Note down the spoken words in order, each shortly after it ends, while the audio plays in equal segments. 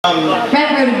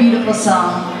Brett wrote a beautiful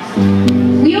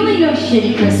song. We only know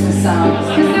shitty Christmas songs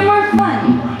because they're more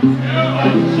fun.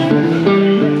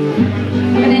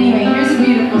 But anyway, here's a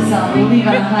beautiful song. We'll leave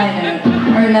on a high note.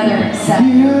 Or another set.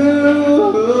 You,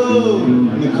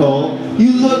 Nicole,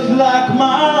 you look like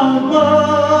my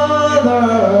mother.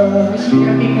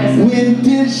 When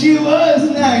did she was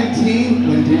 19?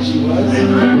 When did she was?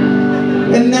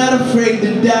 And not afraid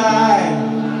to die.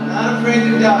 Not afraid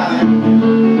to die.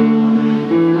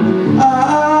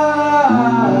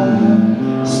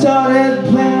 Started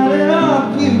planning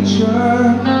our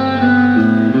future,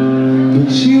 but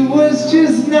she was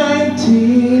just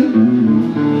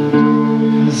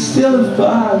 19, still a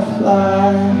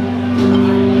firefly.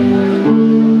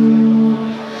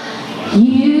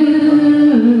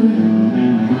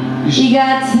 You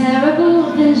got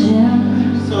terrible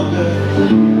vision. So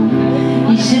good.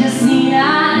 You should have seen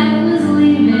I was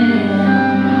leaving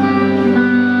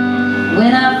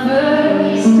when I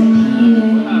first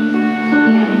appeared.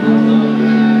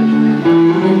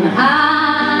 And I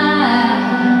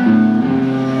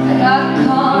got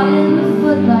caught in the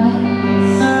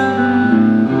footlights.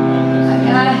 I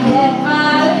got hit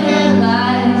by the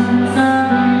headlights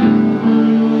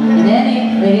in any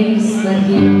place but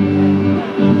here.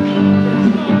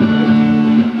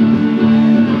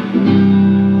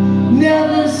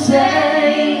 Never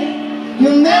say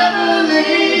you'll never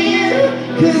leave,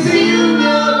 'cause you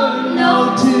never know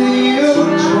till you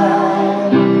try.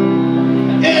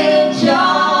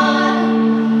 Enjoy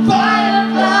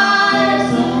fireflies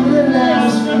only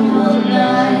last for one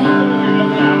night.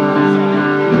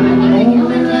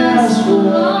 Only last for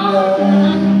one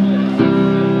night.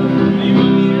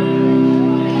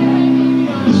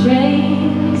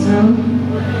 Trains roll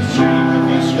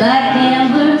like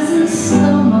gamblers in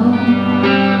slow-mo,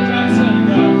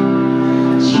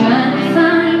 trying to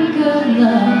find good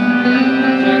love,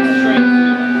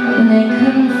 and they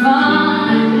couldn't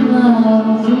find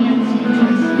love.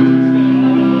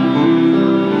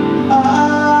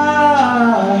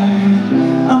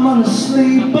 I'm gonna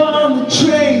sleep on the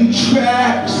train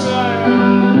tracks.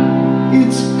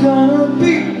 It's gonna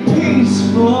be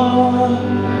peaceful,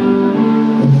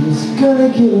 and it's gonna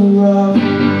get rough.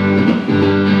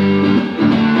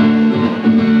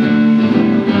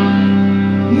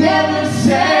 Never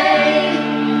say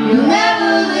you'll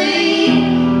never leave,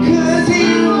 'cause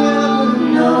you never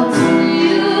know till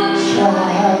you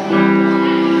try.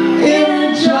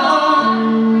 Enjoy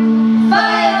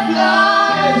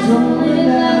fireflies only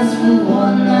last for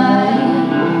one night.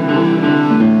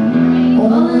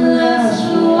 Only last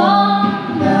for one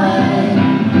night.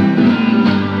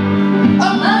 I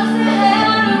must have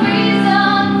had a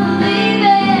reason for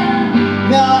leaving.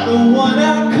 Not the one I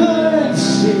could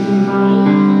see.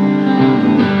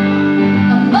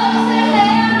 I must have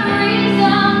had a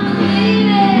reason for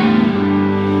leaving.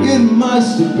 It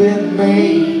must have been me.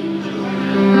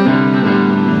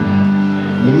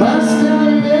 It must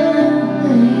have been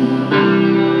me.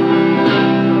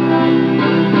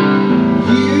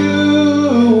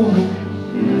 You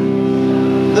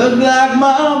look like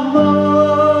my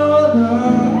mother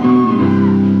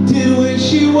did when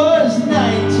she was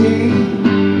 19,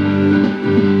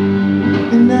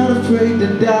 and not afraid to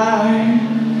die.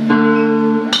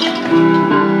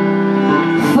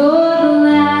 For the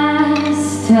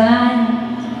last time,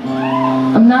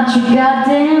 I'm not your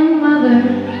goddamn mother.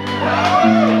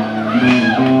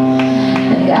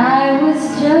 And I was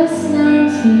just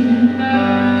 19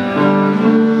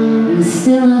 and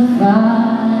still a firefly.